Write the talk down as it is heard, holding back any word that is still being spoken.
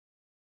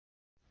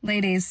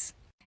Ladies,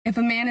 if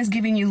a man is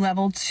giving you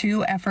level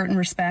 2 effort and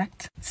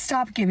respect,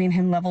 stop giving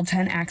him level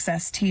 10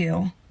 access to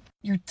you.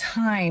 Your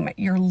time,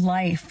 your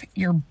life,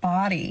 your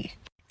body.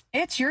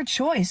 It's your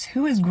choice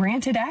who is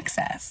granted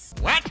access.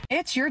 What?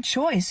 It's your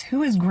choice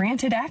who is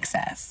granted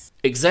access.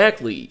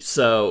 Exactly.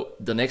 So,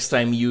 the next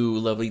time you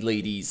lovely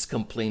ladies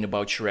complain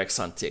about your ex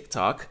on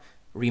TikTok,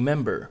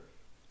 remember,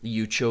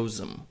 you chose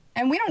him.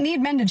 And we don't need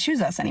men to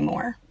choose us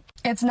anymore.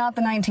 It's not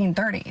the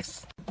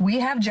 1930s. We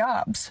have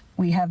jobs.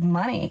 We have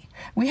money.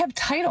 We have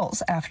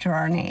titles after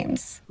our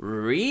names.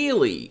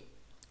 Really?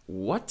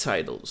 What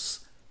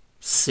titles?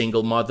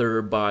 Single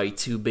mother by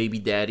 2 baby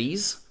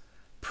daddies?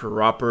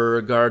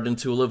 Proper garden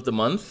tool of the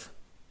month?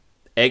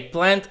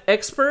 Eggplant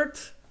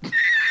expert?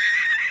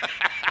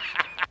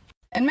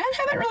 And men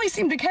haven't really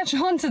seemed to catch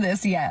on to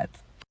this yet.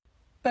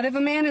 But if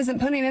a man isn't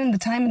putting in the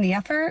time and the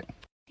effort,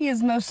 he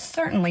is most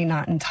certainly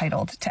not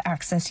entitled to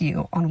access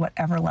you on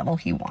whatever level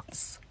he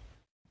wants.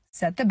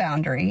 Set the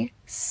boundary,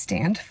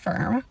 stand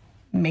firm,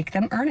 make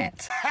them earn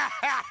it.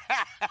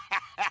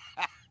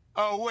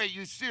 Oh, wait,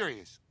 you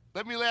serious?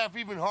 Let me laugh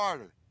even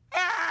harder.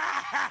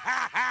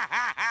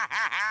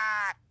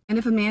 And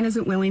if a man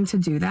isn't willing to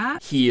do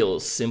that, he'll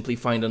simply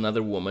find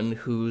another woman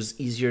who's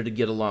easier to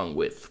get along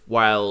with,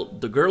 while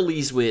the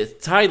girlies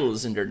with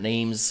titles in their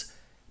names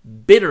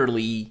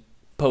bitterly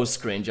post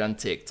cringe on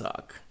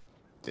TikTok.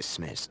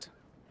 Dismissed.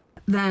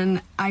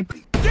 then I...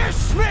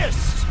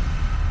 Dismissed!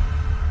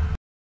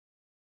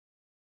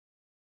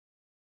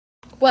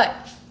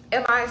 What?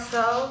 Am I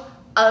so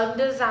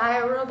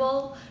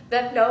undesirable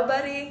that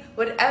nobody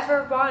would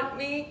ever want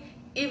me,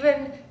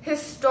 even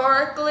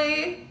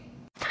historically?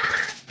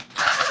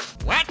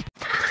 What?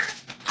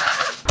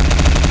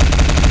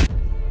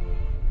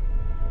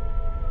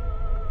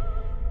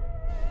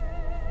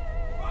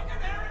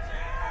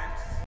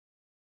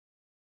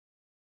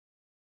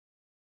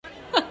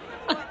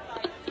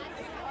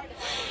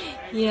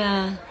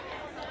 Yeah.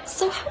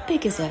 So how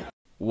big is it?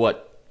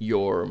 What,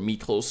 your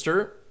meat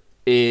holster?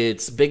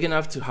 It's big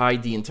enough to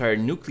hide the entire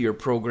nuclear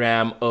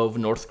program of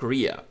North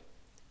Korea.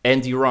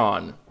 And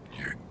Iran.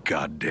 You're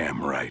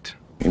goddamn right.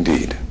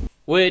 Indeed.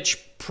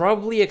 Which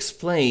probably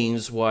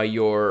explains why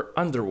your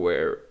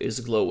underwear is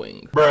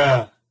glowing.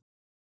 Bruh.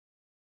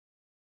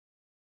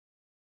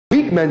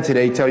 Weak men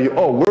today tell you,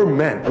 oh, we're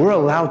men. We're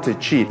allowed to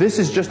cheat. This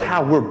is just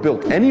how we're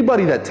built.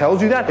 Anybody that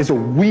tells you that is a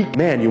weak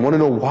man. You want to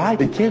know why?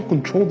 They can't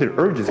control their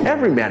urges.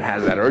 Every man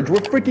has that urge. We're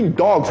freaking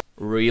dogs.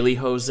 Really,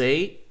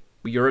 Jose?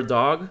 You're a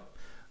dog?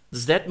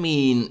 Does that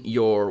mean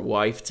your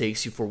wife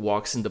takes you for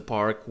walks in the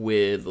park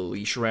with a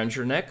leash around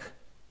your neck?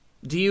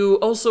 Do you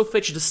also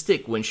fetch the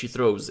stick when she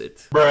throws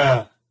it?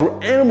 Bruh.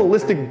 We're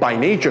animalistic by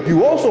nature.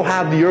 You also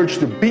have the urge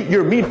to beat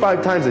your meat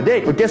 5 times a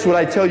day. But guess what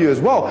I tell you as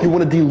well? You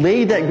want to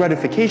delay that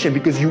gratification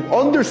because you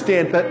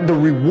understand that the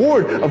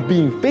reward of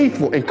being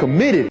faithful and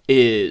committed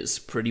is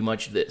pretty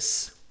much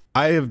this.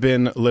 I have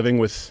been living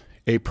with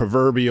a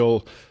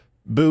proverbial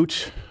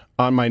boot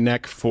on my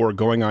neck for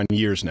going on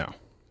years now.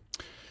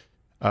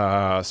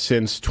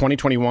 Since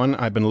 2021,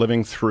 I've been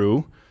living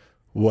through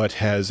what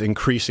has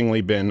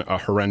increasingly been a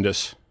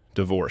horrendous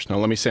divorce. Now,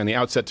 let me say on the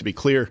outset, to be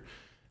clear,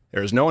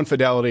 there is no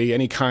infidelity,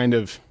 any kind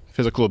of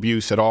physical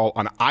abuse at all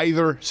on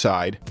either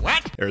side.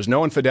 What? There is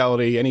no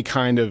infidelity, any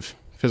kind of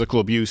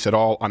physical abuse at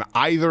all on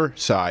either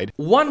side.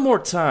 One more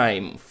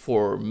time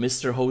for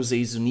Mr.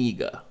 Jose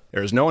Zuniga.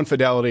 There is no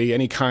infidelity,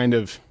 any kind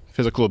of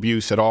physical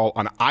abuse at all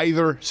on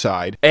either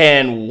side.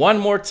 And one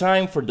more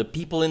time for the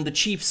people in the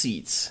cheap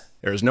seats.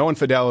 There is no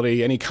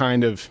infidelity, any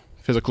kind of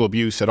physical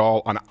abuse at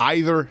all on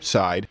either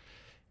side.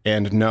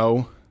 And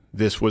no,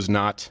 this was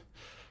not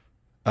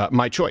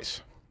my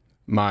choice.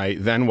 My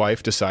then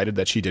wife decided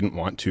that she didn't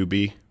want to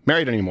be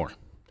married anymore.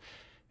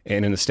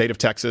 And in the state of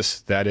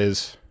Texas, that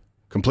is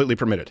completely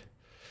permitted.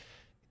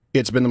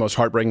 It's been the most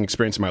heartbreaking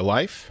experience of my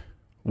life,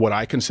 what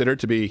I consider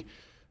to be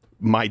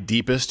my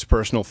deepest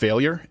personal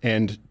failure.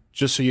 And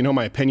just so you know,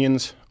 my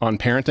opinions on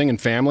parenting and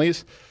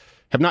families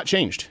have not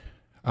changed.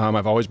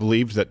 I've always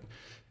believed that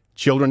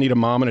children need a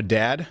mom and a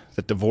dad,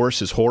 that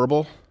divorce is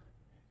horrible.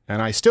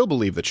 And I still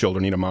believe that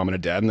children need a mom and a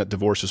dad and that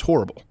divorce is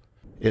horrible.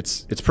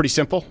 It's pretty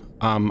simple.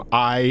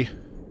 I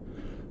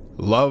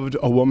loved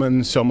a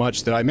woman so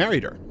much that I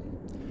married her.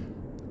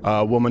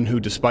 A woman who,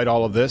 despite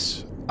all of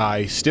this,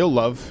 I still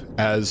love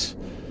as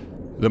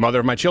the mother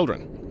of my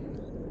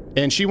children.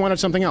 And she wanted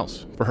something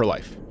else for her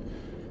life.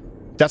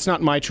 That's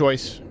not my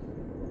choice.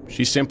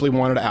 She simply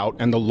wanted out,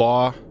 and the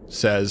law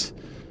says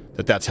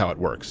that that's how it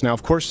works. Now,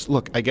 of course,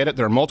 look, I get it.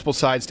 There are multiple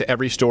sides to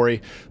every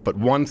story, but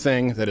one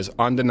thing that is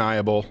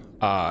undeniable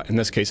in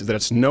this case is that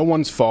it's no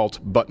one's fault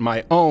but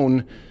my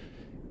own,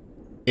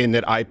 in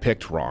that I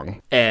picked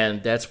wrong.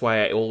 And that's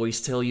why I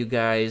always tell you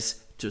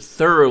guys to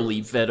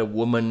thoroughly vet a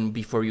woman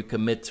before you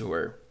commit to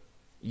her.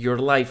 Your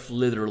life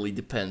literally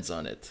depends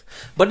on it.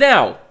 But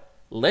now,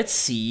 let's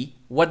see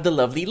what the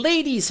lovely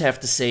ladies have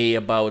to say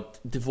about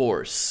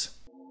divorce.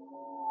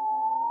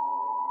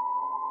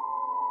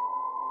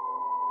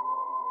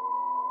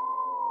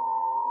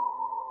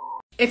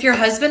 If your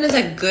husband is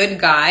a good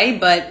guy,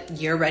 but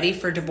you're ready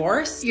for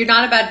divorce, you're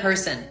not a bad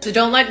person. So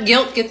don't let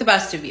guilt get the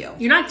best of you.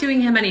 You're not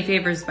doing him any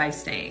favors by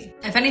staying.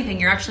 If anything,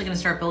 you're actually going to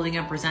start building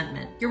up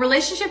resentment. Your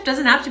relationship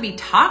doesn't have to be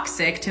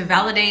toxic to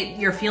validate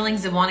your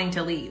feelings of wanting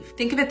to leave.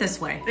 Think of it this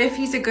way. If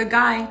he's a good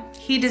guy,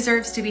 he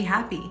deserves to be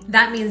happy.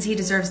 That means he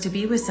deserves to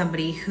be with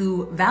somebody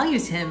who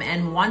values him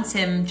and wants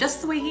him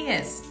just the way he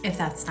is. If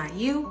that's not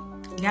you,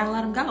 you gotta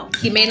let him go.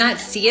 He may not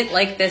see it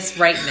like this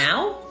right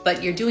now,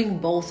 but you're doing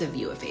both of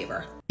you a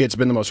favor. It's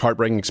been the most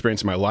heartbreaking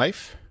experience of my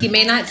life. He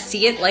may not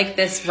see it like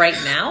this right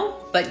now,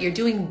 but you're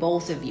doing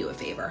both of you a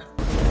favor.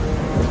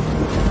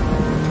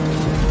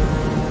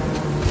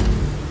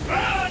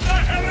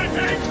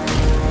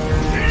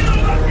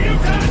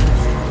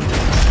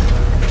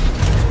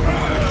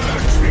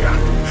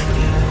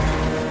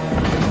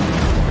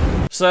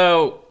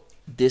 So,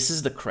 this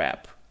is the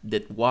crap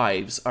that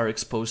wives are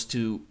exposed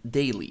to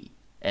daily.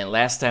 And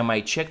last time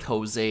I checked,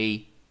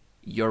 Jose,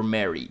 you're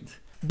married.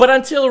 But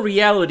until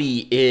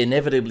reality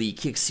inevitably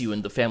kicks you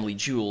in the family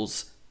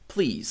jewels,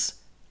 please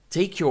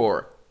take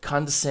your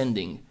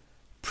condescending,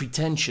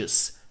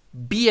 pretentious,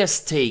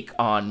 BS take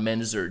on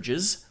men's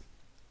urges,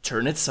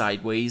 turn it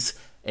sideways,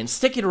 and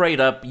stick it right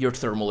up your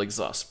thermal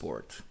exhaust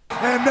port.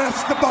 And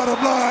that's the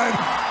bottom line,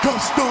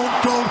 'cause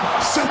Stone Cold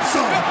said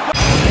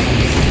so.